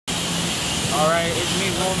Alright, it's me,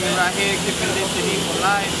 Romeo, right here, keeping this city for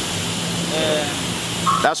life.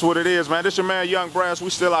 And that's what it is, man. This your man, Young Brass.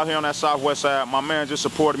 We still out here on that southwest side. My man just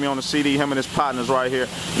supported me on the CD, him and his partners right here.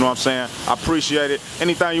 You know what I'm saying? I appreciate it.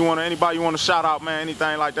 Anything you want to, anybody you want to shout out, man,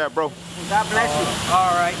 anything like that, bro? God bless you.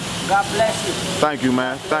 Alright, God bless you. Thank you,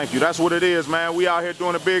 man. Thank you. That's what it is, man. We out here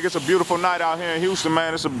doing it big. It's a beautiful night out here in Houston,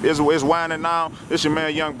 man. It's winding down. This your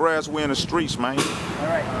man, Young Brass. We in the streets, man.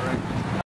 Alright.